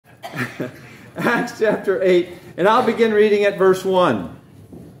Acts chapter 8, and I'll begin reading at verse 1.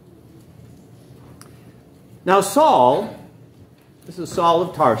 Now Saul, this is Saul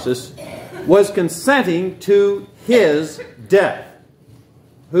of Tarsus, was consenting to his death.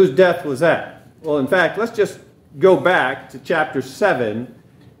 Whose death was that? Well, in fact, let's just go back to chapter 7,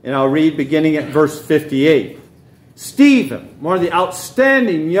 and I'll read beginning at verse 58. Stephen, one of the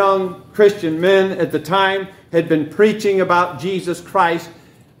outstanding young Christian men at the time, had been preaching about Jesus Christ,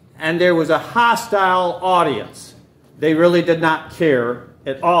 and there was a hostile audience. They really did not care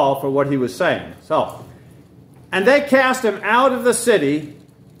at all for what he was saying. And they cast him out of the city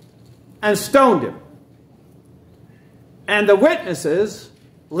and stoned him. And the witnesses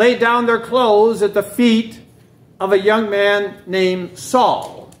laid down their clothes at the feet of a young man named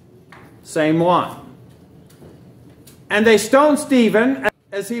Saul, same one. And they stoned Stephen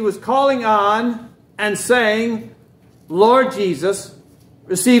as he was calling on and saying, Lord Jesus,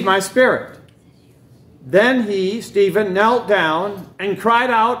 receive my spirit. Then he, Stephen, knelt down and cried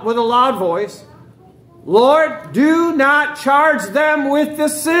out with a loud voice, Lord, do not charge them with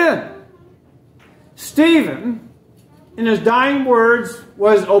this sin. Stephen, in his dying words,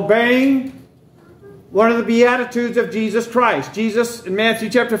 was obeying one of the Beatitudes of Jesus Christ. Jesus, in Matthew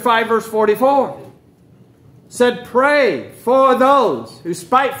chapter 5, verse 44, said, pray for those who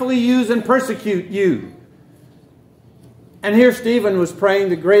spitefully use and persecute you. And here Stephen was praying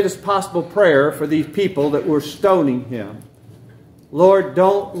the greatest possible prayer for these people that were stoning him. Lord,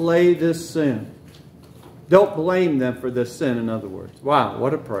 don't lay this sin. Don't blame them for this sin, in other words. Wow,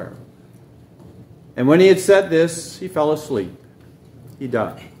 what a prayer. And when he had said this, he fell asleep. He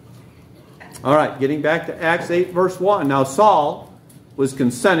died. All right, getting back to Acts 8, verse 1. Now Saul was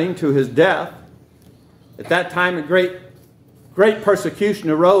consenting to his death. At that time, a great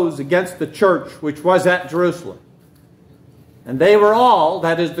persecution arose against the church which was at Jerusalem. And they were all,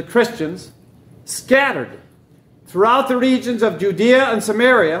 that is the Christians, scattered throughout the regions of Judea and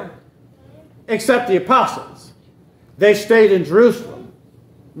Samaria, except the apostles. They stayed in Jerusalem,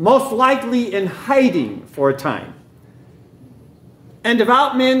 most likely in hiding for a time. And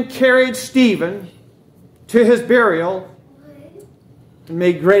devout men carried Stephen to his burial and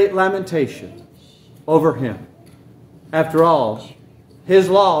made great lamentation over him. After all, his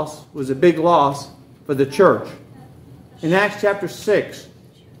loss was a big loss for the church. In Acts chapter 6,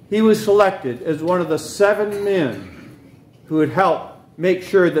 he was selected as one of the 7 men who would help make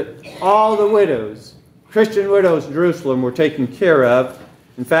sure that all the widows, Christian widows in Jerusalem, were taken care of.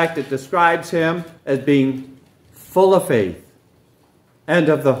 In fact, it describes him as being full of faith and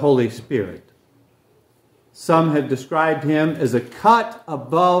of the Holy Spirit. Some have described him as a cut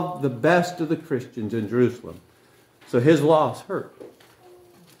above the best of the Christians in Jerusalem. So his loss hurt.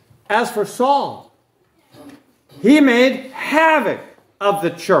 As for Saul, he made havoc of the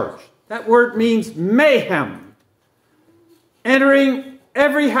church. That word means mayhem. Entering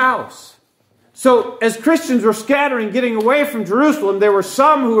every house. So as Christians were scattering, getting away from Jerusalem, there were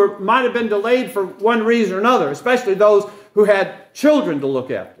some who might have been delayed for one reason or another, especially those who had children to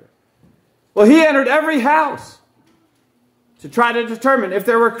look after. Well, he entered every house to try to determine if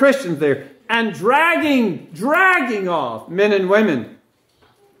there were Christians there, and dragging off men and women,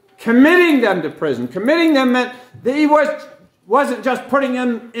 committing them to prison. Committing them meant that he wasn't just putting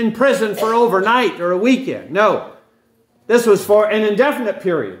them in prison for overnight or a weekend. No, this was for an indefinite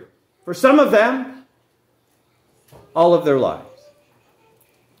period. For some of them, all of their lives.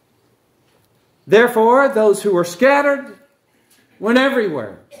 Therefore, those who were scattered went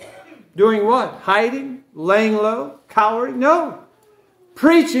everywhere. Doing what? Hiding? Laying low? Cowering? No.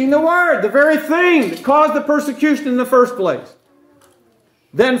 Preaching the word, the very thing that caused the persecution in the first place.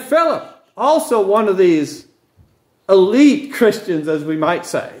 Then Philip, also one of these elite Christians, as we might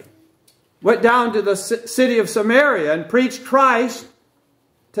say, went down to the city of Samaria and preached Christ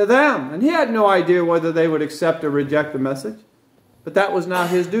to them. And he had no idea whether they would accept or reject the message. But that was not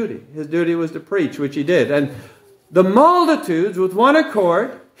his duty. His duty was to preach, which he did. And the multitudes, with one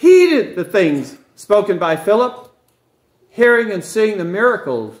accord, heeded the things spoken by Philip, hearing and seeing the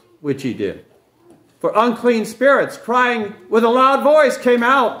miracles which he did. For unclean spirits, crying with a loud voice, came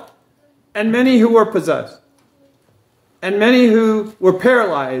out, and many who were possessed, and many who were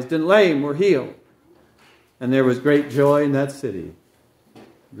paralyzed and lame were healed. And there was great joy in that city.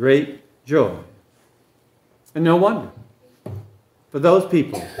 Great joy. And no wonder. For those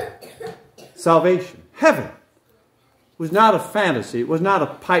people, salvation, heaven, was not a fantasy. It was not a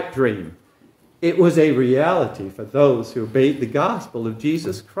pipe dream. It was a reality for those who obeyed the gospel of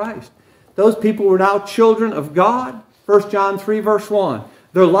Jesus Christ. Those people were now children of God. 1 John 3 verse 1.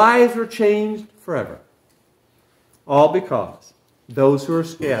 Their lives were changed forever. All because those who are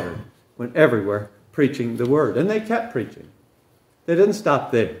scattered went everywhere preaching the word. And they kept preaching. They didn't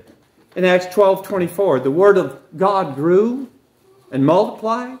stop there. In Acts 12:24, the word of God grew and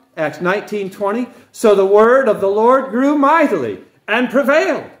multiplied. Acts 19:20, so the word of the Lord grew mightily and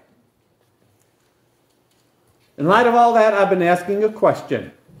prevailed. In light of all that, I've been asking a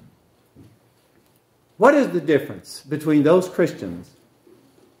question. What is the difference between those Christians,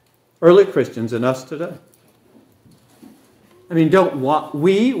 early Christians, and us today? I mean,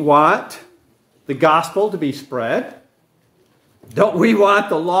 we want the gospel to be spread? Don't we want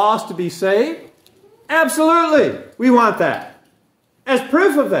the lost to be saved? Absolutely, we want that. As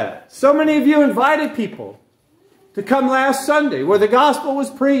proof of that, so many of you invited people to come last Sunday where the gospel was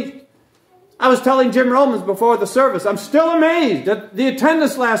preached. I was telling Jim Romans before the service, I'm still amazed at the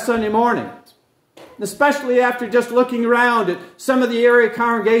attendance last Sunday morning. Especially after just looking around at some of the area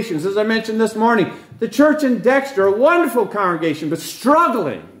congregations. As I mentioned this morning, the church in Dexter, a wonderful congregation, but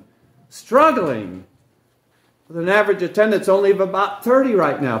struggling with an average attendance only of about 30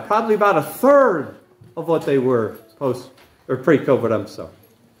 right now. Probably about a third of what they were pre-COVID, I'm sorry.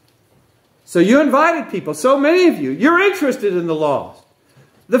 So you invited people, so many of you. You're interested in the lost.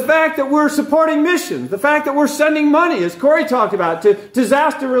 The fact that we're supporting missions, the fact that we're sending money, as Corey talked about, to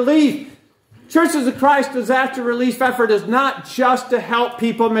disaster relief. Churches of Christ disaster relief effort is not just to help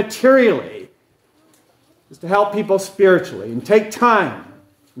people materially. It's to help people spiritually and take time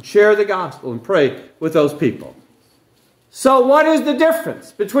and share the gospel and pray with those people. So what is the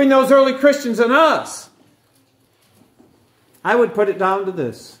difference between those early Christians and us? I would put it down to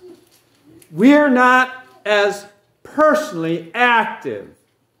this. We're not as personally active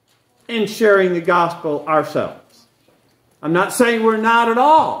in sharing the gospel ourselves. I'm not saying we're not at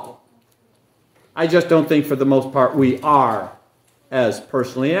all. I just don't think for the most part we are as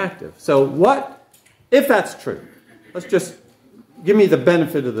personally active. So what, if that's true, let's just give me the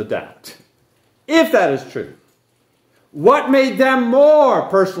benefit of the doubt. If that is true, what made them more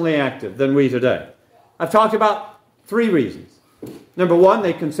personally active than we today? I've talked about 3 reasons. Number 1,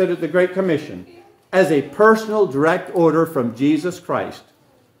 they considered the Great Commission as a personal direct order from Jesus Christ,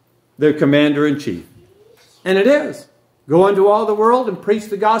 their commander-in-chief. And it is. Go into all the world and preach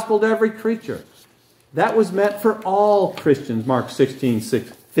the gospel to every creature. That was meant for all Christians, Mark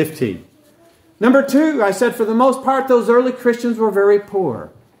 16:15. Number 2, I said for the most part, those early Christians were very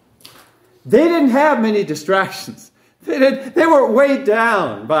poor. They didn't have many distractions. They were weighed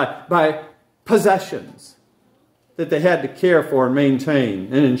down by possessions that they had to care for and maintain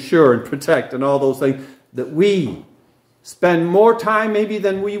and ensure and protect and all those things that we spend more time maybe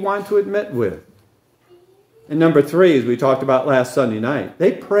than we want to admit with. And number 3, as we talked about last Sunday night,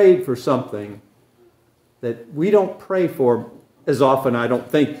 they prayed for something that we don't pray for as often, I don't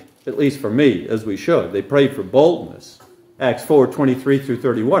think, at least for me, as we should. They prayed for boldness. Acts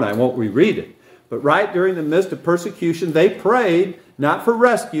 4:23-31. I won't reread it. But right during the midst of persecution, they prayed not for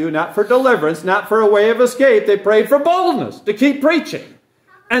rescue, not for deliverance, not for a way of escape. They prayed for boldness to keep preaching.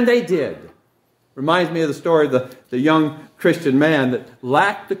 And they did. Reminds me of the story of the young Christian man that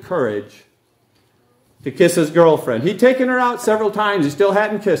lacked the courage to kiss his girlfriend. He'd taken her out several times. He still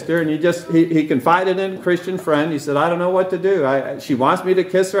hadn't kissed her. And he confided in a Christian friend. He said, I don't know what to do. She wants me to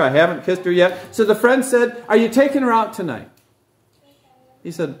kiss her. I haven't kissed her yet. So the friend said, are you taking her out tonight?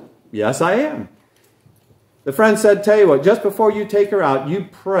 He said, yes, I am. The friend said, tell you what, just before you take her out, you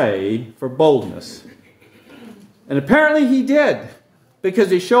pray for boldness. And apparently he did,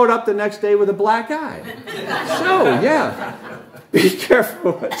 because he showed up the next day with a black eye. So, yeah. Be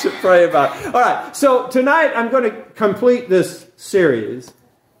careful what you pray about. All right, so tonight I'm going to complete this series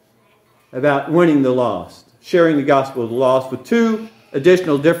about winning the lost, sharing the gospel with the lost, with 2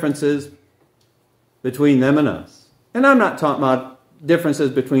 additional differences between them and us. And I'm not talking about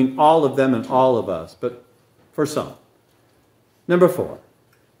differences between all of them and all of us, but for some. Number 4,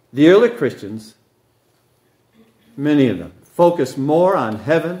 the early Christians, many of them, focused more on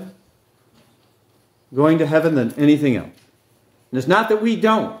heaven, going to heaven, than anything else. And it's not that we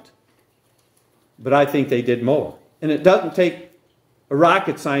don't, but I think they did more. And it doesn't take a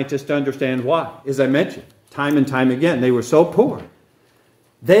rocket scientist to understand why. As I mentioned, time and time again, they were so poor.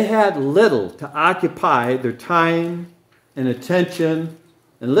 They had little to occupy their time and attention.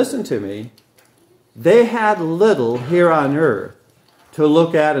 And listen to me, they had little here on earth to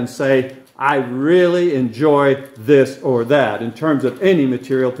look at and say, I really enjoy this or that in terms of any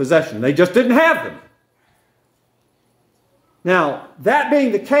material possession. They just didn't have them. Now, that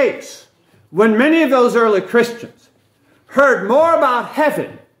being the case, when many of those early Christians heard more about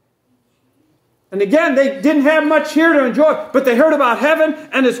heaven And again, they didn't have much here to enjoy, but they heard about heaven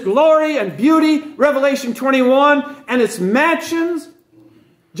and its glory and beauty, Revelation 21, and its mansions,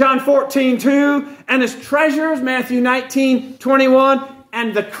 John 14:2, and its treasures, Matthew 19:21,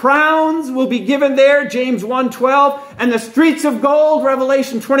 and the crowns will be given there, James 1:12, and the streets of gold,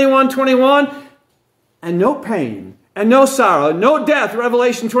 Revelation 21:21, and no pain and no sorrow, no death,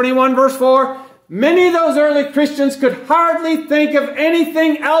 Revelation 21 verse 4. Many of those early Christians could hardly think of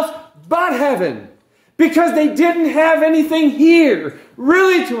anything else but heaven, because they didn't have anything here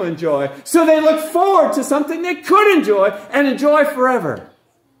really to enjoy. So they looked forward to something they could enjoy and enjoy forever.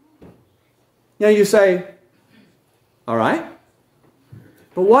 Now you say, all right,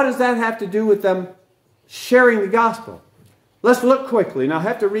 but what does that have to do with them sharing the gospel? Let's look quickly. Now I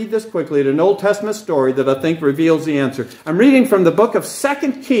have to read this quickly at an Old Testament story that I think reveals the answer. I'm reading from the book of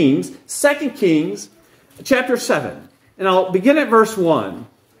 2 Kings, chapter 7. And I'll begin at verse 1.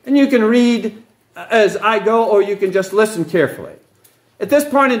 And you can read as I go, or you can just listen carefully. At this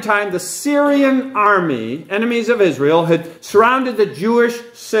point in time, the Syrian army, enemies of Israel, had surrounded the Jewish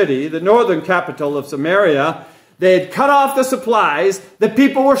city, the northern capital of Samaria. They had cut off the supplies. The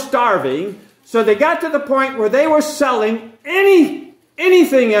people were starving. So they got to the point where they were selling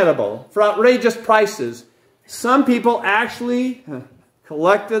anything edible for outrageous prices. Some people actually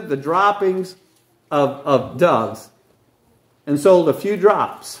collected the droppings of doves and sold a few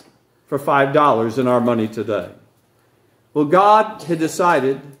drops for $5 in our money today. Well, God had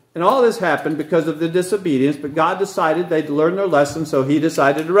decided, and all this happened because of the disobedience, but God decided they'd learn their lesson, so he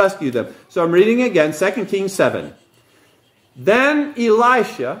decided to rescue them. So I'm reading again, 2 Kings 7. Then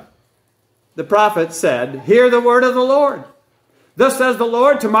Elisha, the prophet, said, hear the word of the Lord. Thus says the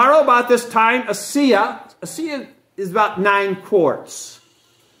Lord, tomorrow about this time, a seah is about 9 quarts,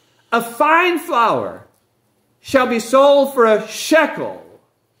 of fine flour shall be sold for a shekel.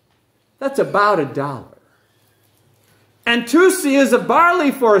 That's about $1. And 2 seahs of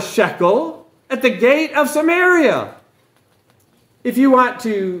barley for a shekel at the gate of Samaria. If you want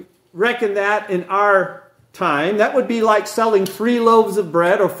to reckon that in our time, that would be like selling 3 loaves of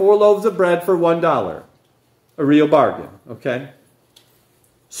bread or 4 loaves of bread for $1. A real bargain, okay?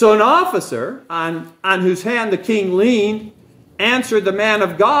 So an officer on whose hand the king leaned answered the man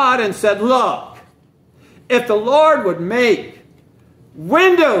of God and said, look, if the Lord would make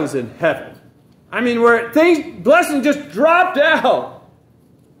windows in heaven, I mean, where blessings just dropped out,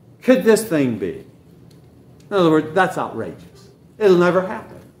 could this thing be? In other words, that's outrageous. It'll never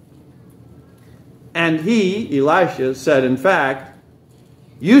happen. And he, Elisha, said, in fact,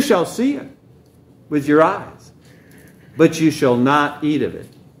 you shall see it with your eyes, but you shall not eat of it.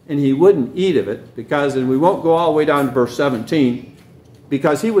 And he wouldn't eat of it because, and we won't go all the way down to verse 17,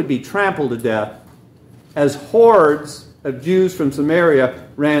 because he would be trampled to death as hordes of Jews from Samaria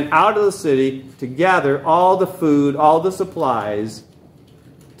ran out of the city to gather all the food, all the supplies,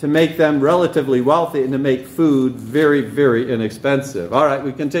 to make them relatively wealthy and to make food very, very inexpensive. All right,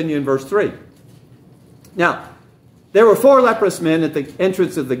 we continue in verse 3. Now, there were 4 leprous men at the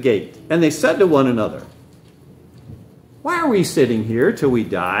entrance of the gate, and they said to one another, why are we sitting here till we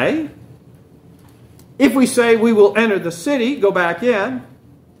die? If we say we will enter the city, go back in,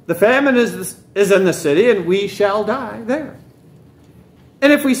 the famine is in the city, and we shall die there.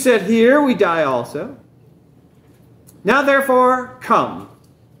 And if we sit here, we die also. Now therefore, come,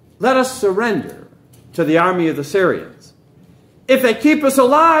 let us surrender to the army of the Syrians. If they keep us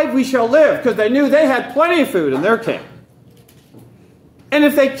alive, we shall live, because they knew they had plenty of food in their camp. And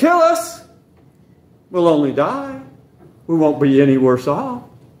if they kill us, we'll only die. We won't be any worse off.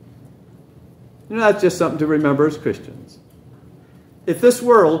 You know, that's just something to remember as Christians. If this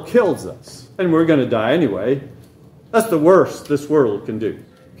world kills us, and we're going to die anyway, that's the worst this world can do.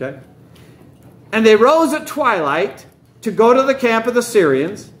 Okay? And they rose at twilight to go to the camp of the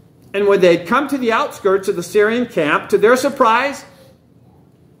Syrians. And when they had come to the outskirts of the Syrian camp, to their surprise,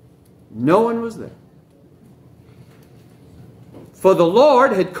 no one was there. For the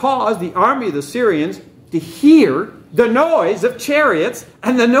Lord had caused the army of the Syrians to hear the noise of chariots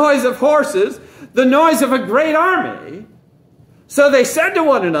and the noise of horses, the noise of a great army. So they said to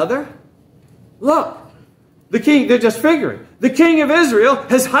one another, look, the king, they're just figuring, the king of Israel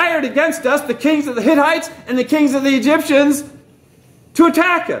has hired against us the kings of the Hittites and the kings of the Egyptians to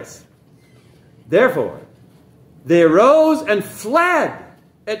attack us. Therefore, they arose and fled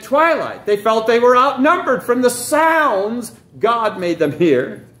at twilight. They felt they were outnumbered from the sounds God made them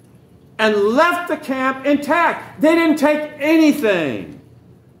hear, and left the camp intact. They didn't take anything.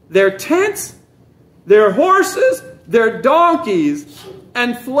 Their tents, their horses, their donkeys,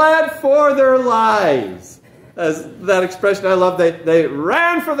 and fled for their lives. As that expression I love, they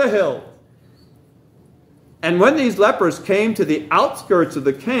ran for the hill. And when these lepers came to the outskirts of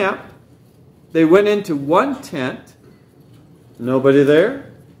the camp, they went into one tent. Nobody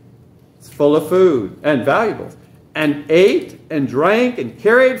there. It's full of food and valuables. And ate and drank and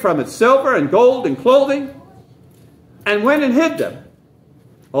carried from it silver and gold and clothing. And went and hid them.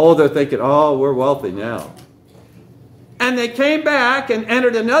 Oh, they're thinking, oh, we're wealthy now. And they came back and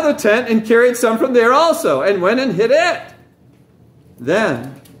entered another tent and carried some from there also. And went and hid it.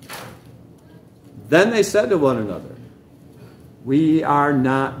 Then they said to one another, we are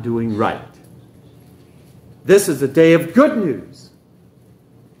not doing right. This is a day of good news.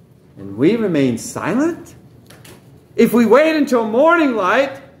 And we remain silent? If we wait until morning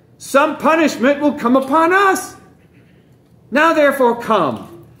light, some punishment will come upon us. Now therefore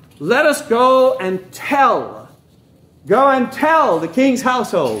come, let us go and tell the king's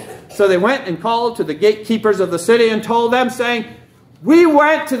household. So they went and called to the gatekeepers of the city and told them, saying, we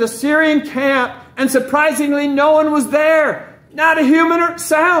went to the Syrian camp, and surprisingly no one was there. Not a human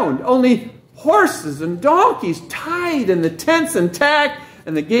sound, only horses and donkeys tied in the tents intact.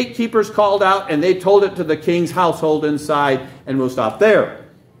 And the gatekeepers called out, and they told it to the king's household inside, and we'll stop there.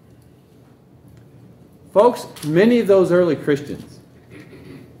 Folks, many of those early Christians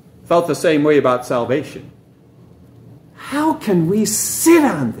felt the same way about salvation. How can we sit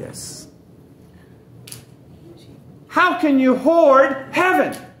on this? How can you hoard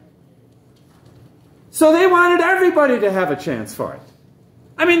heaven? So they wanted everybody to have a chance for it.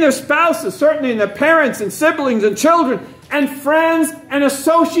 I mean, their spouses, certainly, and their parents and siblings and children and friends and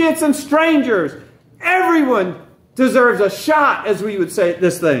associates and strangers. Everyone deserves a shot, as we would say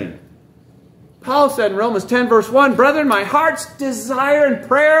this thing. Paul said in Romans 10 verse 1, brethren, my heart's desire and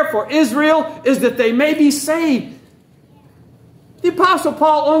prayer for Israel is that they may be saved. The Apostle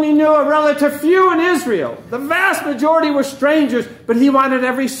Paul only knew a relative few in Israel. The vast majority were strangers, but he wanted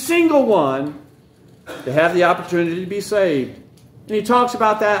every single one to have the opportunity to be saved. And he talks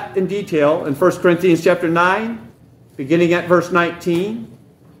about that in detail in 1 Corinthians chapter 9, beginning at verse 19.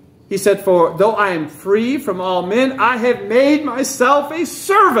 He said, for though I am free from all men, I have made myself a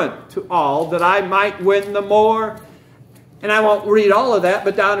servant to all that I might win the more. And I won't read all of that,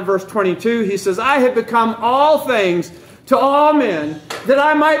 but down in verse 22, he says, I have become all things to all men, that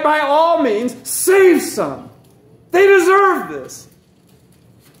I might by all means save some. They deserve this.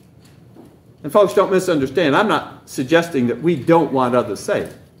 And folks, don't misunderstand. I'm not suggesting that we don't want others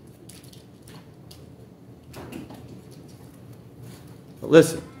saved. But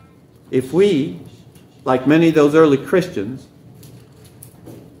listen, if we, like many of those early Christians,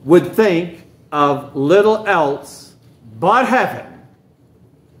 would think of little else but heaven,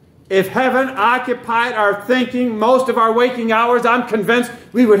 if heaven occupied our thinking most of our waking hours, I'm convinced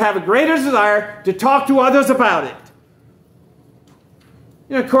we would have a greater desire to talk to others about it.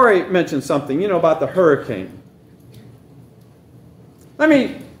 You know, Corey mentioned something, about the hurricane. Let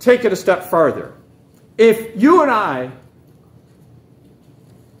me take it a step further. If you and I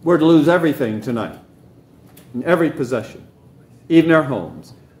were to lose everything tonight, in every possession, even our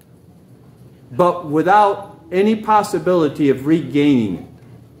homes, but without any possibility of regaining it,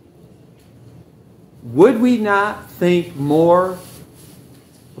 would we not think more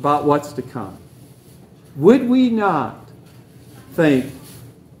about what's to come? Would we not think,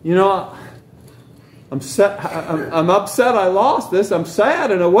 I'm upset I lost this. I'm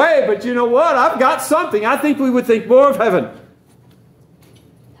sad in a way, but you know what? I've got something. I think we would think more of heaven.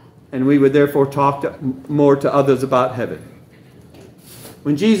 And we would therefore talk more to others about heaven.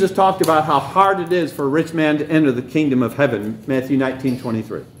 When Jesus talked about how hard it is for a rich man to enter the kingdom of heaven, Matthew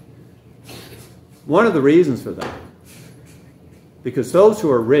 19:23. One of the reasons for that, because those who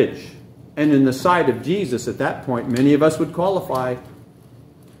are rich, and in the sight of Jesus at that point, many of us would qualify,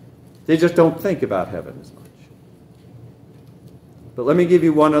 they just don't think about heaven as much. But let me give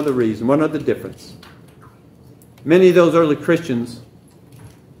you one other reason, one other difference. Many of those early Christians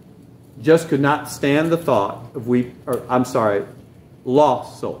just could not stand the thought of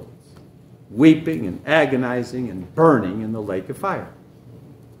lost souls, weeping and agonizing and burning in the lake of fire.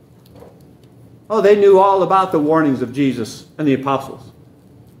 Oh, they knew all about the warnings of Jesus and the apostles,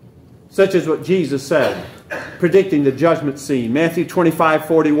 such as what Jesus said, predicting the judgment scene. Matthew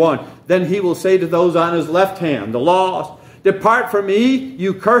 25:41. Then he will say to those on his left hand, the lost, depart from me,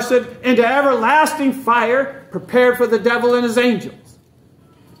 you cursed, into everlasting fire, prepared for the devil and his angels.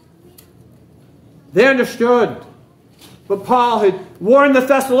 They understood what Paul had warned the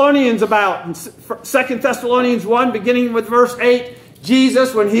Thessalonians about in 2 Thessalonians 1, beginning with verse 8.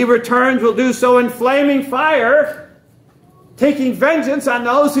 Jesus, when he returns, will do so in flaming fire, taking vengeance on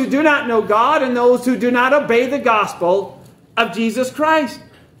those who do not know God and those who do not obey the gospel of Jesus Christ.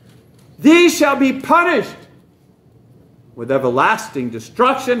 These shall be punished with everlasting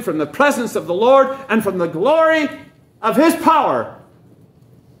destruction from the presence of the Lord and from the glory of his power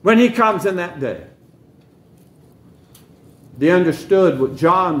when he comes in that day. They understood what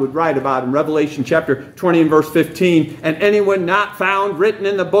John would write about in Revelation chapter 20 and verse 15. And anyone not found written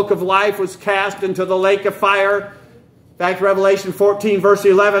in the book of life was cast into the lake of fire. In fact, Revelation 14 verse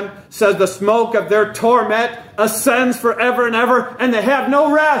 11 says the smoke of their torment ascends forever and ever, and they have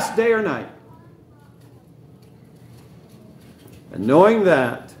no rest day or night. And knowing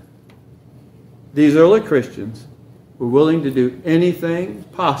that, these early Christians were willing to do anything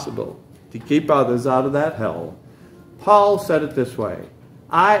possible to keep others out of that hell. Paul said it this way,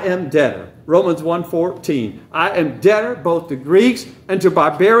 I am debtor. Romans 1:14. I am debtor both to Greeks and to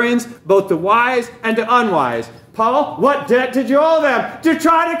barbarians, both to wise and to unwise. Paul, what debt did you owe them? To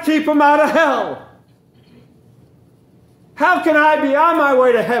try to keep them out of hell. How can I be on my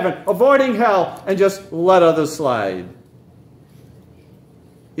way to heaven, avoiding hell, and just let others slide?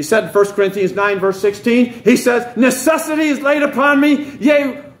 He said in 1 Corinthians 9 verse 16, he says, necessity is laid upon me,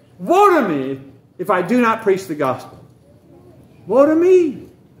 yea, woe to me if I do not preach the gospel. Woe to me.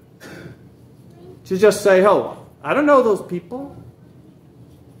 To just say, oh, I don't know those people.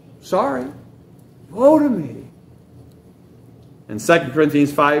 Sorry. Woe to me. In 2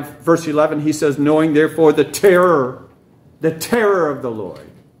 Corinthians 5 verse 11, he says, knowing therefore the terror of the Lord,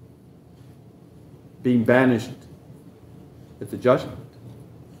 being banished at the judgment,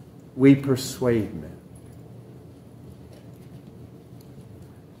 we persuade men.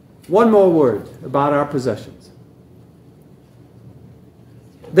 One more word about our possessions.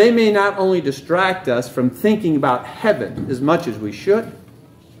 They may not only distract us from thinking about heaven as much as we should,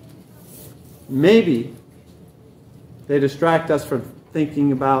 maybe they distract us from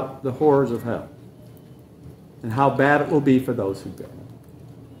thinking about the horrors of hell and how bad it will be for those who go.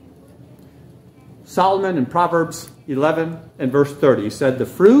 Solomon in Proverbs 11 and verse 30 said, the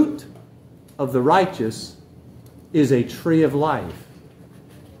fruit of the righteous is a tree of life,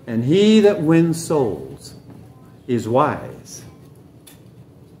 and he that wins souls is wise.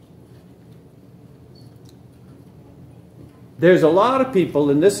 There's a lot of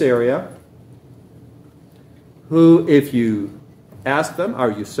people in this area who, if you ask them, are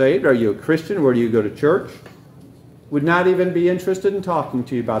you saved? Are you a Christian? Where do you go to church? Would not even be interested in talking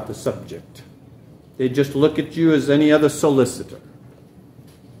to you about the subject. They'd just look at you as any other solicitor.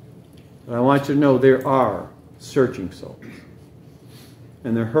 But I want you to know there are searching souls.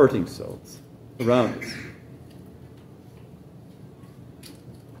 And they're hurting souls around us.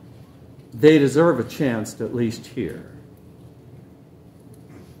 They deserve a chance to at least hear.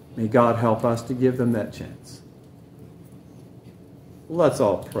 May God help us to give them that chance. Let's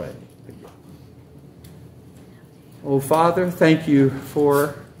all pray. Oh, Father, thank you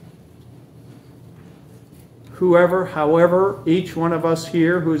for whoever, however, each one of us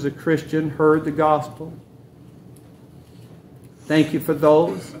here who is a Christian heard the gospel. Thank you for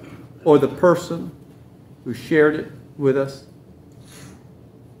those, or the person who shared it with us.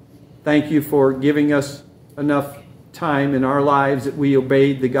 Thank you for giving us enough time in our lives that we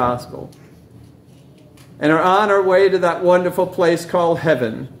obeyed the gospel and are on our way to that wonderful place called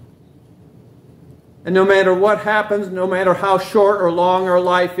heaven. And no matter what happens, no matter how short or long our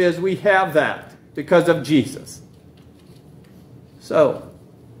life is, we have that because of Jesus. So,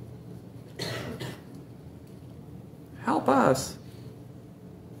 help us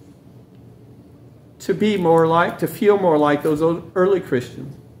to be more like, to feel more like those early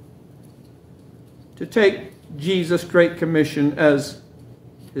Christians. To take Jesus' Great Commission as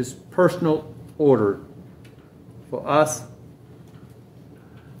his personal order for us.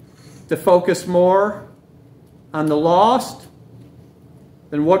 To focus more on the lost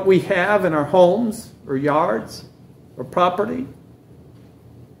than what we have in our homes or yards or property.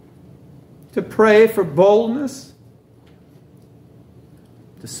 To pray for boldness.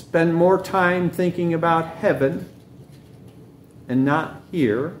 To spend more time thinking about heaven and not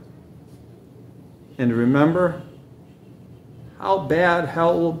here. And to remember how bad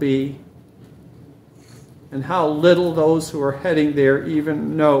hell will be and how little those who are heading there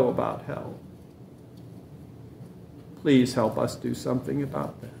even know about hell. Please help us do something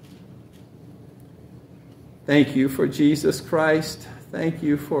about that. Thank you for Jesus Christ. Thank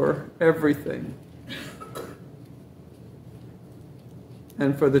you for everything.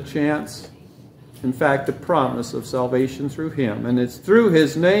 And for the chance, in fact, the promise of salvation through him. And it's through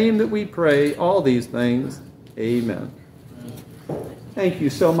his name that we pray all these things. Amen. Thank you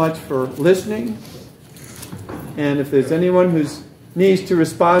so much for listening. And if there's anyone who needs to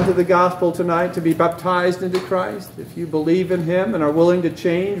respond to the gospel tonight, to be baptized into Christ, if you believe in him and are willing to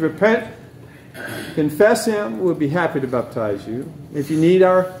change, repent, confess Him, we'll be happy to baptize you. If you need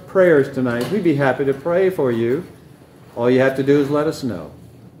our prayers tonight, we'd be happy to pray for you. All you have to do is let us know.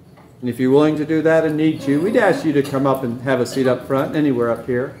 And if you're willing to do that and need to, we'd ask you to come up and have a seat up front, anywhere up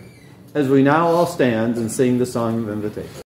here, as we now all stand and sing the song of invitation.